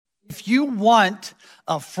If you want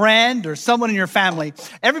a friend or someone in your family,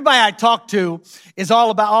 everybody I talk to is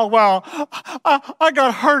all about, oh, well, I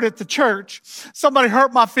got hurt at the church. Somebody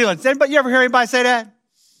hurt my feelings. You ever hear anybody say that?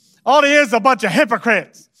 All it is a bunch of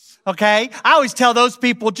hypocrites, okay? I always tell those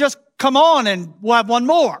people, just come on and we'll have one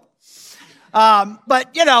more.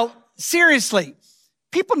 But, seriously,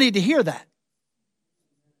 people need to hear that.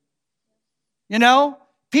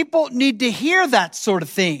 People need to hear that sort of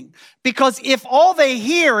thing, because if all they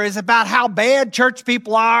hear is about how bad church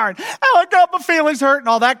people are and I got my feelings hurt and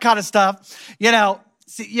all that kind of stuff,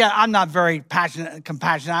 I'm not very passionate and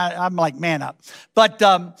compassionate. I'm like, man up. But,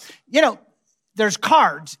 there's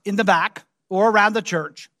cards in the back or around the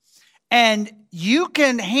church, and you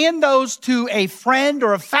can hand those to a friend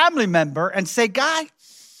or a family member and say, guy,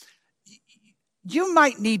 you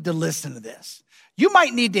might need to listen to this. You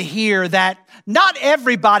might need to hear that not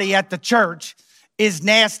everybody at the church is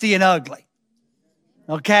nasty and ugly,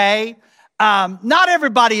 okay? Not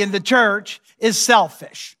everybody in the church is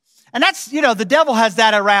selfish. And that's, the devil has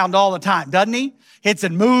that around all the time, doesn't he? It's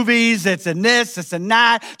in movies, it's in this, it's in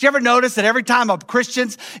that. Do you ever notice that every time a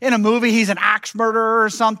Christian's in a movie, he's an axe murderer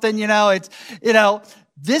or something,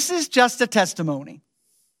 this is just a testimony.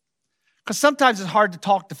 Because sometimes it's hard to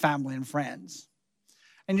talk to family and friends.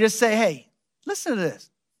 And you just say, hey, listen to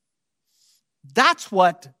this. That's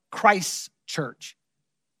what Christ's church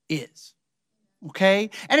is,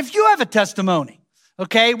 okay? And if you have a testimony,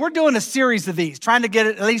 okay, we're doing a series of these, trying to get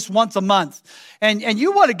it at least once a month, and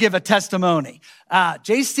you want to give a testimony.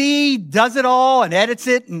 JC does it all and edits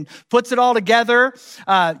it and puts it all together.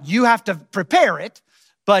 You have to prepare it,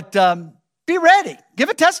 but be ready. Give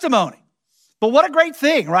a testimony. But what a great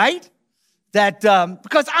thing, right? That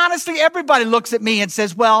because honestly, everybody looks at me and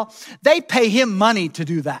says, well, they pay him money to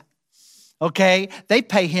do that, okay? They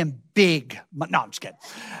pay him big money. No, I'm just kidding.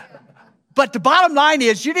 But the bottom line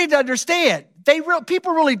is, you need to understand,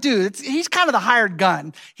 people really do. He's kind of the hired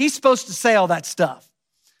gun. He's supposed to say all that stuff.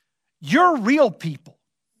 You're real people.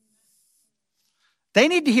 They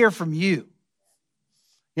need to hear from you.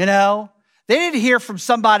 They need to hear from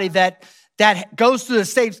somebody that goes through the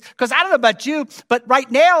stage. Because I don't know about you, but right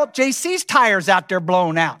now, JC's tire's out there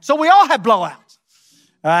blowing out. So we all have blowouts,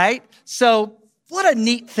 all right? So what a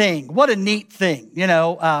neat thing. What a neat thing,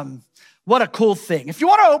 what a cool thing. If you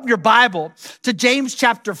want to open your Bible to James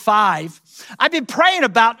chapter 5, I've been praying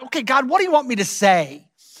about, okay, God, what do you want me to say?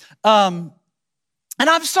 And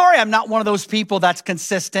I'm sorry I'm not one of those people that's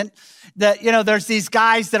consistent. That, there's these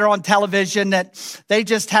guys that are on television that they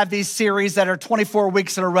just have these series that are 24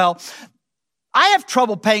 weeks in a row. I have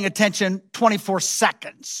trouble paying attention 24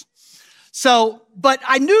 seconds. So, but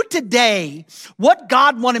I knew today what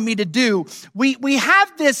God wanted me to do. We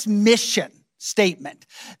have this mission statement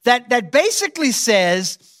that basically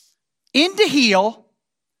says, in to heal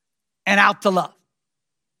and out to love.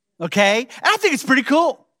 Okay? And I think it's pretty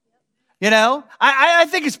cool. I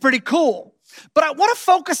think it's pretty cool. But I want to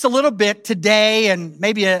focus a little bit today and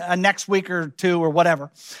maybe a next week or two or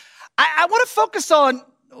whatever. I want to focus on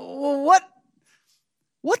what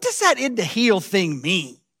does that in to heal thing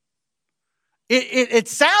mean? It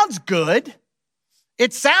sounds good.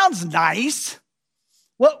 It sounds nice.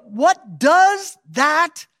 What does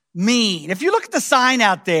that mean? If you look at the sign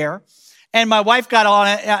out there, and my wife got on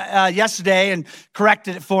it yesterday and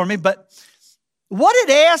corrected it for me, but what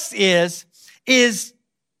it asks is,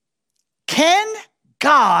 can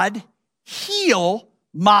God heal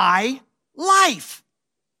my life?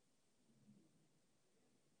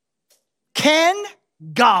 Can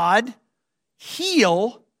God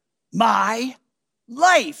heal my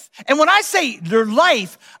life? And when I say their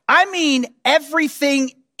life, I mean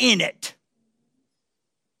everything in it.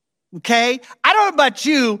 Okay? I don't know about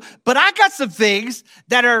you, but I got some things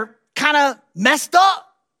that are kind of messed up.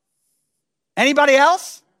 Anybody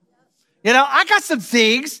else? I got some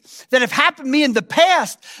things that have happened to me in the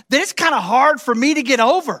past that it's kind of hard for me to get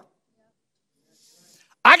over.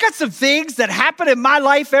 I got some things that happen in my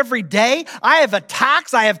life every day. I have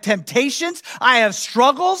attacks. I have temptations. I have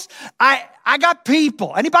struggles. I got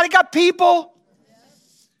people. Anybody got people?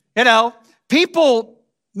 People,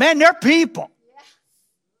 man, they're people.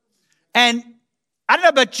 And I don't know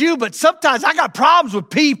about you, but sometimes I got problems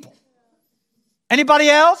with people. Anybody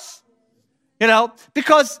else?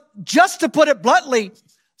 Because just to put it bluntly,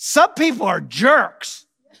 some people are jerks.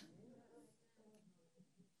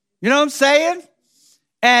 You know what I'm saying?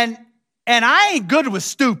 And I ain't good with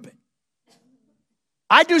stupid.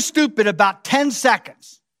 I do stupid about 10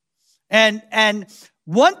 seconds. And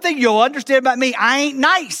one thing you'll understand about me, I ain't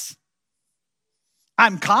nice.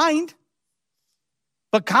 I'm kind.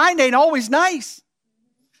 But kind ain't always nice.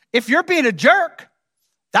 If you're being a jerk,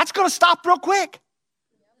 That's going to stop real quick.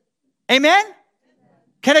 Amen?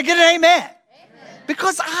 Can I get an amen?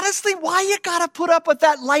 Because honestly, why you got to put up with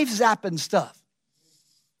that life zapping stuff?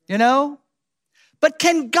 You know? But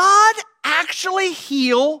can God actually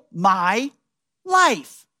heal my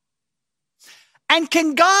life? And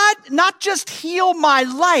can God not just heal my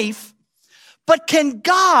life, but can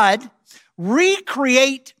God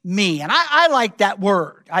recreate me? And I like that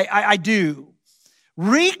word. I do.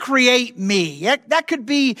 Recreate me. That could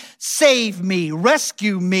be save me,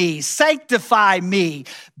 rescue me, sanctify me,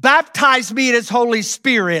 baptize me in his Holy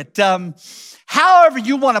Spirit. However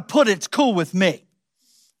you want to put it, it's cool with me.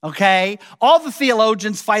 Okay? All the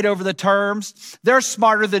theologians fight over the terms. They're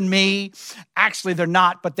smarter than me. Actually, they're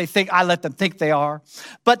not, but I let them think they are.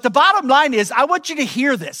 But the bottom line is, I want you to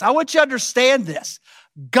hear this. I want you to understand this.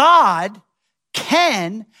 God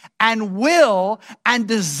can and will and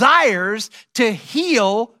desires to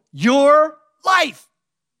heal your life.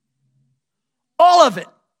 All of it.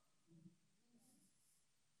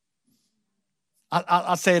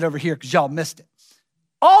 I'll say it over here because y'all missed it.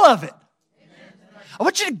 All of it. I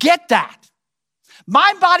want you to get that.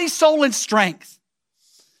 Mind, body, soul, and strength.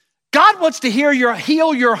 God wants to heal your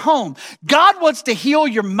home. God wants to heal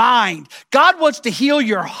your mind. God wants to heal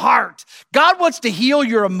your heart. God wants to heal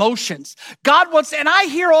your emotions. And I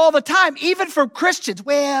hear all the time, even from Christians,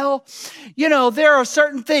 well, there are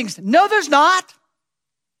certain things. No, there's not.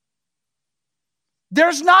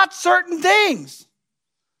 There's not certain things.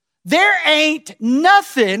 There ain't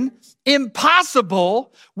nothing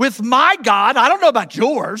impossible with my God. I don't know about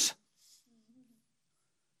yours.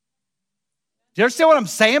 Do you understand what I'm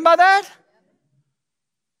saying by that?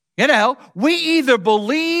 We either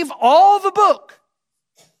believe all the book,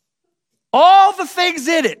 all the things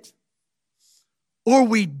in it, or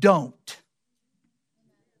we don't.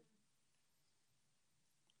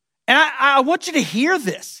 And I want you to hear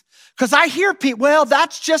this, because I hear people, well,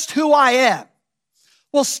 that's just who I am.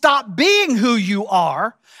 Well, stop being who you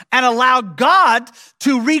are and allow God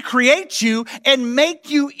to recreate you and make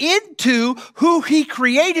you into who he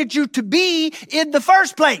created you to be in the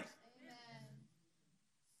first place.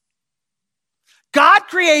 God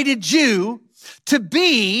created you to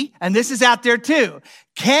be, and this is out there too,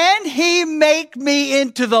 can he make me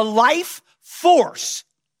into the life force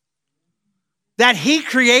that he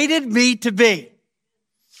created me to be?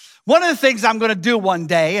 One of the things I'm going to do one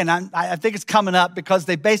day, and I think it's coming up because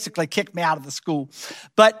they basically kicked me out of the school,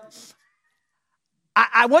 but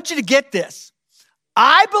I want you to get this.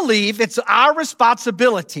 I believe it's our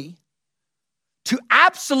responsibility to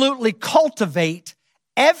absolutely cultivate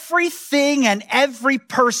everything and every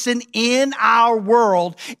person in our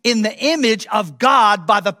world in the image of God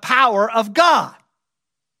by the power of God.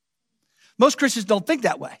 Most Christians don't think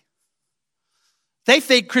that way. They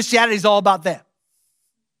think Christianity is all about them.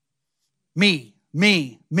 Me.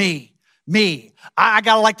 I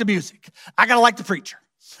gotta like the music. I gotta like the preacher.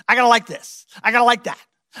 I gotta like this. I gotta like that.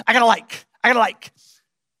 I gotta like.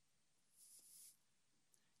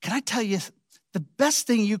 Can I tell you, the best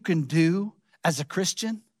thing you can do as a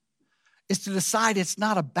Christian is to decide it's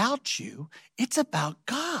not about you, it's about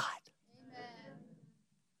God. Amen.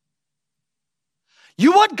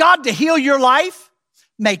 You want God to heal your life?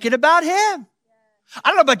 Make it about him. I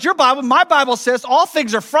don't know about your Bible. My Bible says all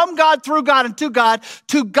things are from God, through God, and to God.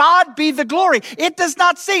 To God be the glory. It does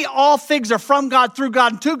not say all things are from God, through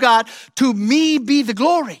God, and to God. To me be the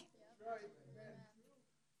glory.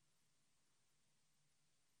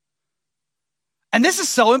 And this is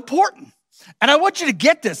so important. And I want you to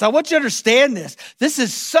get this. I want you to understand this. This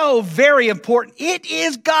is so very important. It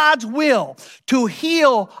is God's will to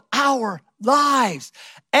heal our lives.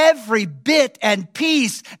 Every bit and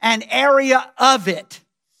piece and area of it.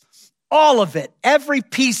 All of it. Every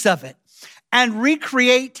piece of it. And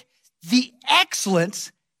recreate the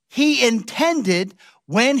excellence he intended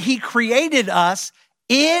when he created us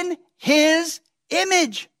in his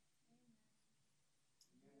image.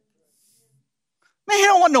 Man, you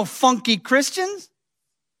don't want no funky Christians.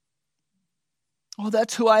 Oh,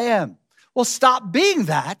 that's who I am. Well, stop being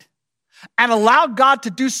that and allow God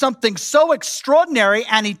to do something so extraordinary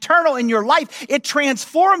and eternal in your life. It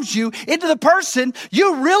transforms you into the person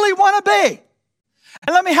you really want to be.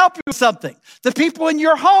 And let me help you with something. The people in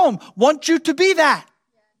your home want you to be that.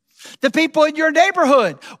 The people in your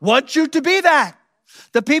neighborhood want you to be that.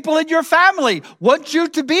 The people in your family want you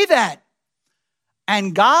to be that.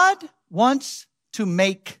 And God wants to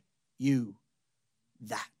make you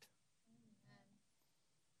that.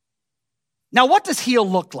 Now, what does heal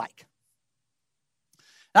look like?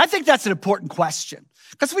 And I think that's an important question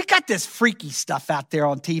because we got this freaky stuff out there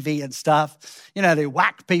on TV and stuff. You know, they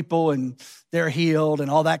whack people and they're healed and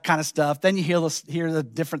all that kind of stuff. Then you hear the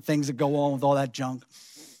different things that go on with all that junk.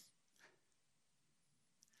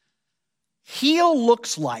 Heal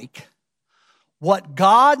looks like what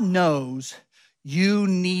God knows you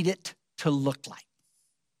need it to look like.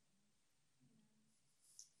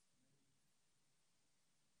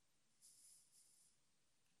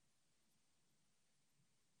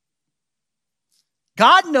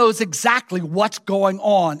 God knows exactly what's going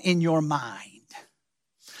on in your mind.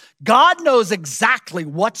 God knows exactly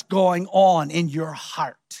what's going on in your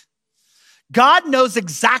heart. God knows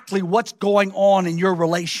exactly what's going on in your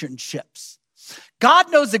relationships.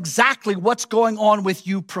 God knows exactly what's going on with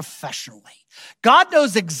you professionally. God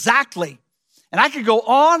knows exactly, and I could go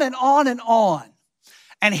on and on and on.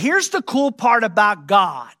 And here's the cool part about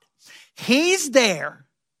God. He's there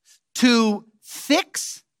to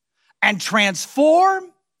fix and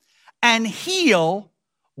transform and heal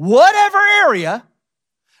whatever area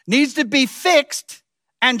needs to be fixed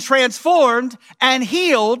and transformed and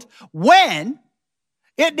healed when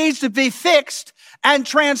it needs to be fixed and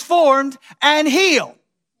transformed and healed.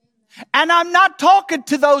 And I'm not talking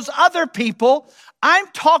to those other people. I'm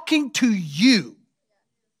talking to you.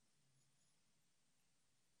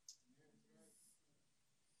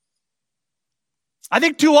 I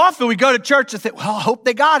think too often we go to church and think, well, I hope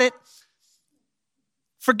they got it.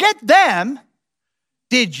 Forget them.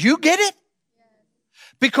 Did you get it?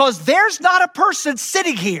 Because there's not a person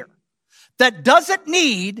sitting here that doesn't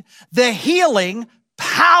need the healing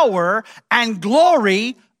power and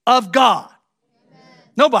glory of God. Amen.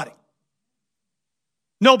 Nobody.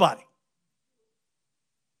 Nobody.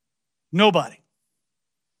 Nobody.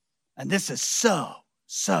 And this is so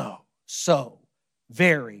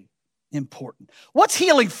very important. What's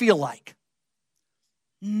healing feel like?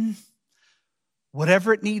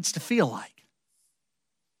 Whatever it needs to feel like.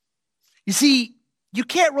 You see, you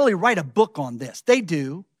can't really write a book on this. They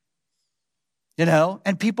do,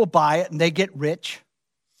 and people buy it and they get rich.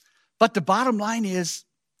 But the bottom line is,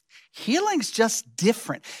 healing's just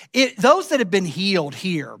different. Those that have been healed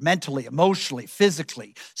here, mentally, emotionally,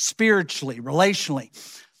 physically, spiritually, relationally,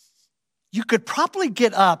 you could probably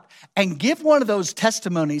get up and give one of those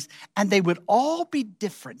testimonies and they would all be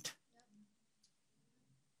different.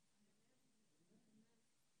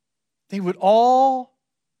 They would all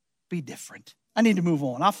be different. I need to move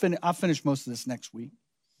on. I'll finish most of this next week.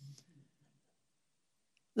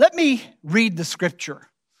 Let me read the scripture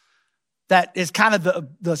that is kind of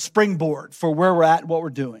the springboard for where we're at and what we're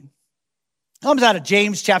doing. It comes out of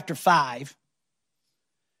James chapter 5.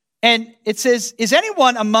 And it says, is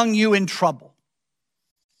anyone among you in trouble?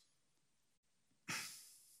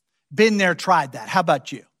 Been there, tried that. How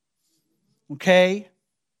about you? Okay.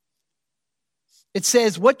 It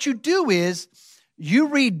says, what you do is you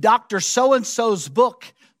read Dr. So-and-so's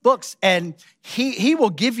books, and he will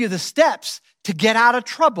give you the steps to get out of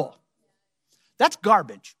trouble. That's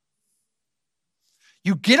garbage.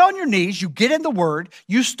 You get on your knees, you get in the word,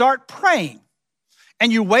 you start praying,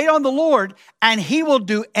 and you wait on the Lord, and he will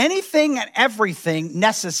do anything and everything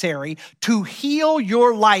necessary to heal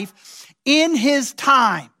your life in his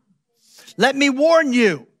time. Let me warn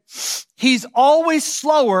you, he's always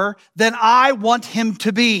slower than I want him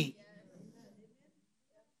to be.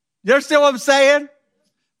 You understand what I'm saying?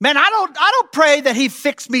 Man, I don't pray that he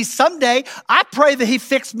fix me someday. I pray that he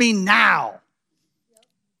fix me now.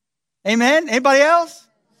 Amen? Anybody else?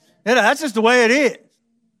 That's just the way it is.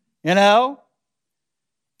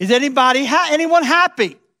 Is anyone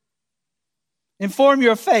happy? Inform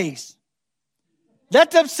your face. Let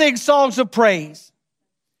them sing songs of praise.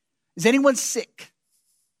 Is anyone sick?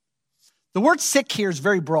 The word sick here is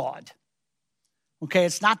very broad. Okay,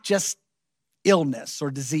 it's not just illness or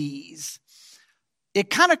disease. It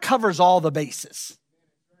kind of covers all the bases.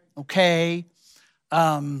 Okay?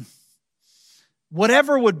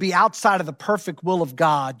 Whatever would be outside of the perfect will of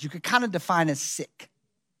God, you could kind of define as sick.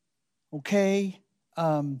 Okay?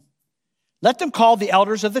 Let them call the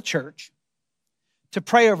elders of the church to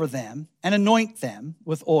pray over them and anoint them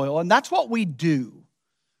with oil. And that's what we do.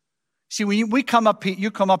 See, when we come up here,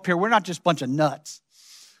 you come up here, we're not just a bunch of nuts.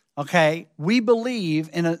 Okay? We believe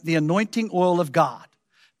in the anointing oil of God.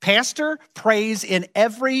 Pastor prays in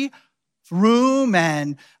every room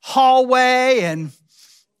and hallway, and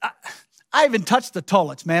I even touch the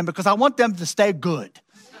toilets, man, because I want them to stay good.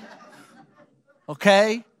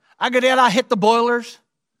 Okay? I go down, I hit the boilers.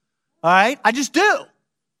 All right? I just do.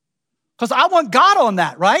 Because I want God on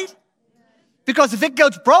that, right? Because if it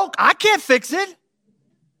goes broke, I can't fix it.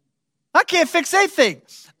 I can't fix anything.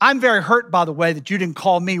 I'm very hurt, by the way, that you didn't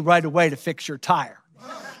call me right away to fix your tire.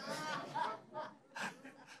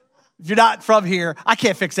 If you're not from here, I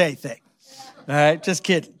can't fix anything. All right, just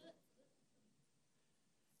kidding.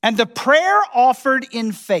 And the prayer offered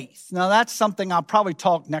in faith. Now, that's something I'll probably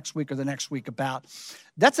talk next week or the next week about.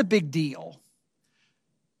 That's a big deal.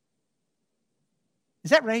 Is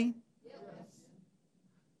that rain? Yes.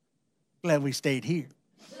 Glad we stayed here.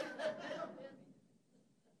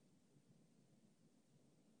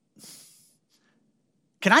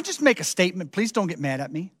 Can I just make a statement? Please don't get mad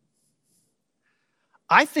at me.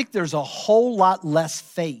 I think there's a whole lot less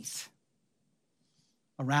faith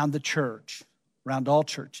around the church, around all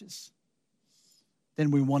churches,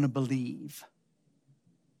 than we want to believe.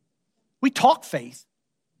 We talk faith.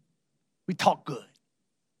 We talk good.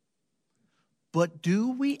 But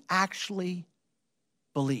do we actually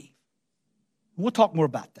believe? We'll talk more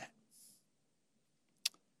about that.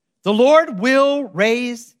 The Lord will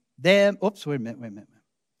raise them. Oops, wait a minute.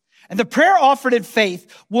 And the prayer offered in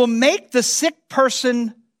faith will make the sick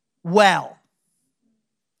person well.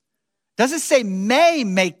 Doesn't say may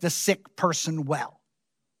make the sick person well.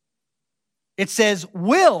 It says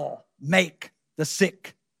will make the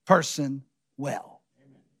sick person well.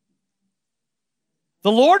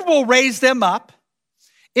 The Lord will raise them up.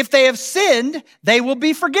 If they have sinned, they will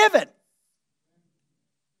be forgiven.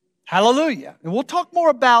 Hallelujah. And we'll talk more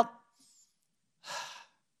about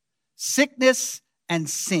sickness and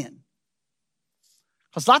sin.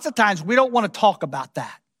 Because lots of times we don't want to talk about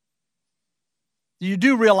that. You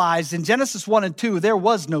do realize in Genesis 1 and 2, there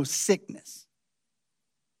was no sickness.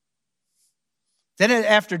 Then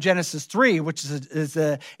after Genesis 3, which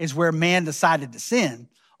is where man decided to sin,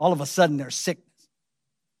 all of a sudden there's sickness.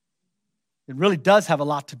 It really does have a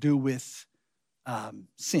lot to do with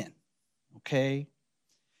sin, okay?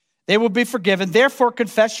 They will be forgiven. Therefore,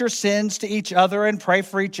 confess your sins to each other and pray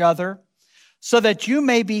for each other so that you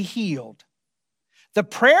may be healed. The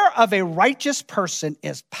prayer of a righteous person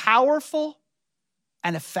is powerful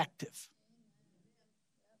and effective.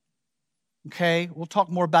 Okay, we'll talk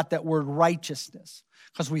more about that word righteousness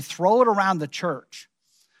because we throw it around the church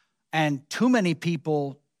and too many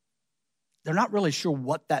people, they're not really sure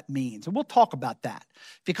what that means. And we'll talk about that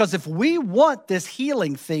because if we want this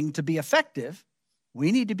healing thing to be effective,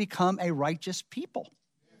 we need to become a righteous people.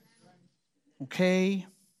 Okay.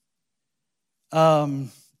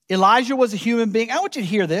 Elijah was a human being. I want you to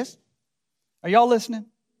hear this. Are y'all listening?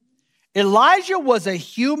 Elijah was a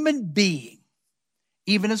human being,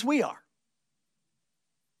 even as we are.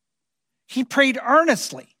 He prayed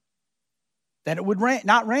earnestly that it would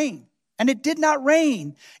not rain. And it did not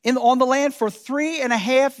rain on the land for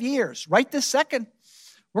 3.5 years. Right this second,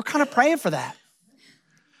 we're kind of praying for that.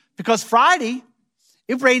 Because Friday,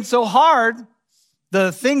 it rained so hard,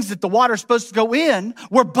 the things that the water's supposed to go in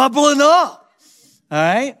were bubbling up. All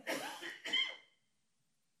right?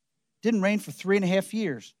 Didn't rain for 3.5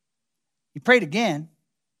 years. He prayed again,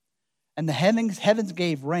 and the heavens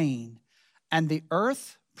gave rain, and the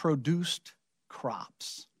earth produced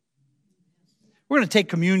crops. We're going to take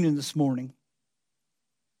communion this morning.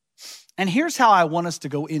 And here's how I want us to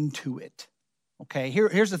go into it. Okay,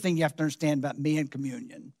 here's the thing you have to understand about me and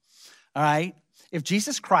communion. All right? If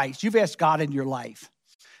Jesus Christ, you've asked God into your life,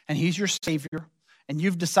 and he's your Savior, and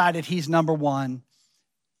you've decided he's number one,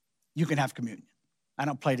 you can have communion. I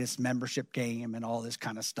don't play this membership game and all this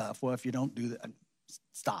kind of stuff. Well, if you don't do that,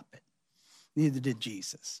 stop it. Neither did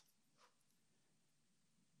Jesus.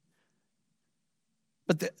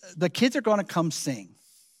 But the kids are going to come sing.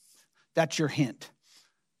 That's your hint.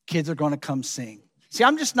 Kids are going to come sing. See,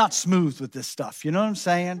 I'm just not smooth with this stuff. You know what I'm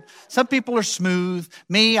saying? Some people are smooth.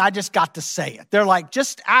 Me, I just got to say it. They're like,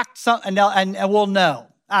 just act something and we'll know.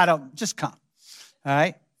 Just come. All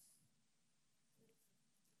right?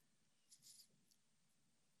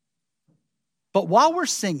 But while we're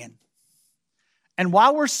singing,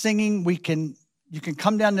 you can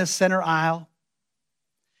come down this center aisle,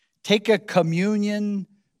 take a communion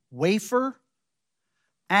wafer,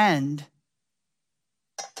 and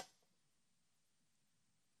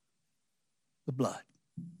the blood.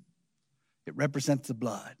 It represents the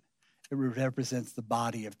blood. It represents the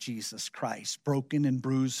body of Jesus Christ, broken and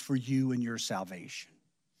bruised for you and your salvation.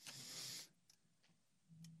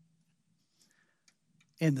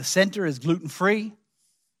 In the center is gluten-free,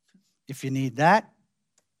 if you need that.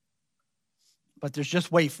 But there's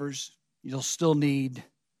just wafers. You'll still need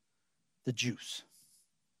the juice.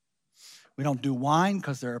 We don't do wine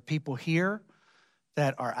because there are people here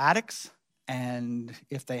that are addicts, and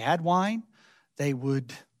if they had wine, they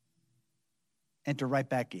would enter right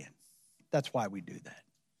back in. That's why we do that.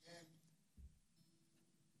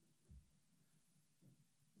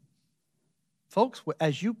 Folks,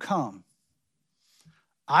 as you come,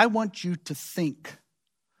 I want you to think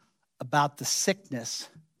about the sickness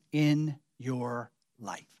in your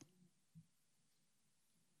life.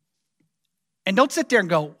 And don't sit there and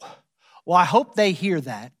go, well, I hope they hear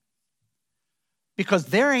that, because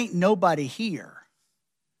there ain't nobody here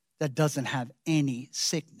that doesn't have any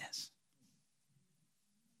sickness.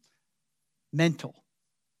 Mental,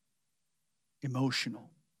 emotional,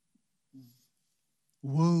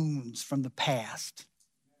 wounds from the past,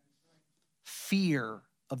 fear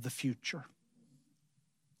of the future.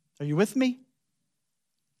 Are you with me?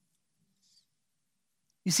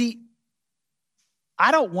 You see,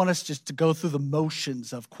 I don't want us just to go through the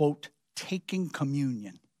motions of, quote, taking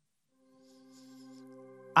communion.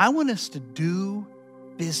 I want us to do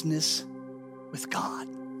business with God.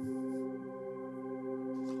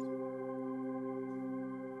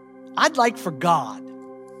 I'd like for God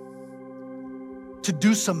to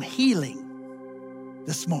do some healing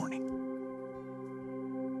this morning.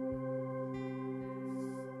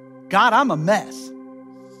 God, I'm a mess,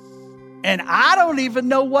 and I don't even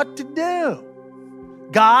know what to do.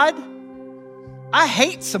 God, I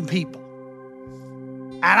hate some people,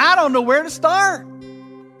 and I don't know where to start.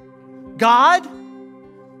 God,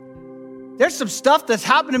 there's some stuff that's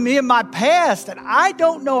happened to me in my past, and I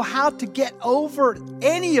don't know how to get over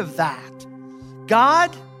any of that.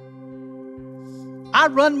 God, I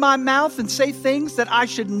run my mouth and say things that I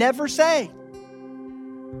should never say.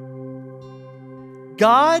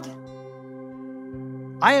 God,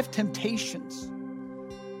 I have temptations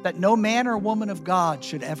that no man or woman of God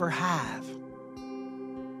should ever have.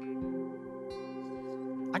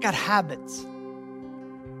 I got habits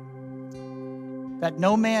that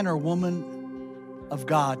no man or woman of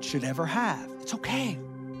God should ever have. It's okay.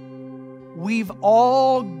 We've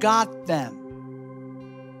all got them.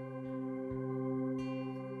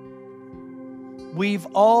 We've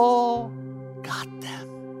all got them.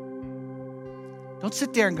 Don't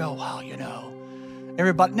sit there and go, well, you know,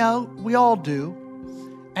 everybody. No, we all do.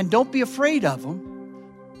 And don't be afraid of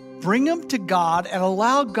them. Bring them to God and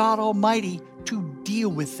allow God Almighty to deal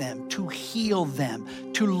with them, to heal them,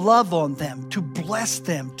 to love on them, to bless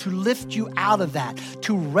them, to lift you out of that,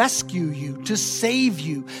 to rescue you, to save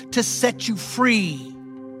you, to set you free.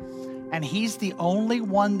 And He's the only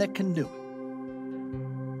one that can do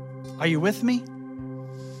it. Are you with me?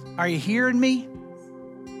 Are you hearing me?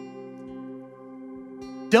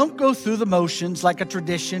 Don't go through the motions like a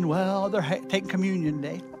tradition. Well, they're taking communion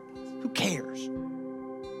today. Who cares?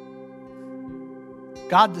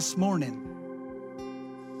 God, this morning,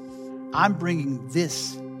 I'm bringing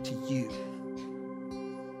this to you.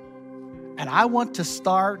 And I want to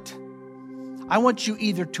start, I want you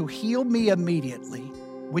either to heal me immediately,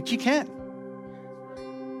 which you can,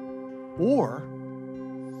 or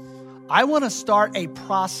I want to start a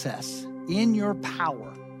process in your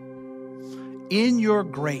power, in your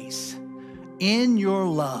grace, in your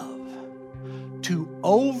love, to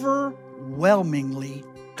overwhelmingly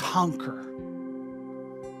conquer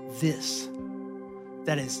this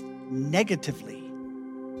that is negatively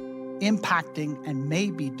impacting and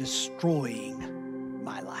maybe destroying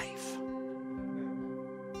my life.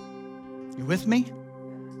 You with me?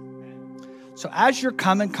 So as you're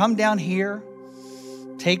coming, come down here,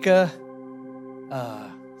 take a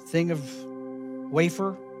thing of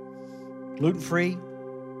wafer, gluten-free,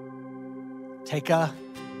 take a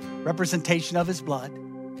representation of His blood.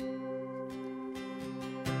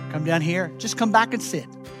 Come down here, just come back and sit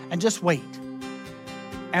and just wait.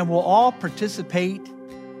 And we'll all participate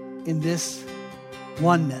in this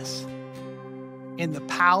oneness, in the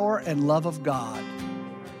power and love of God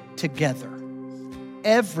together.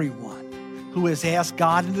 Everyone who has asked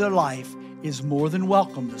God into their life is more than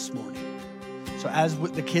welcome this morning. So as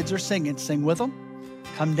the kids are singing, sing with them.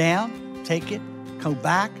 Come down, take it, come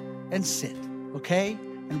back and sit, okay?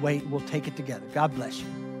 And wait, we'll take it together. God bless you.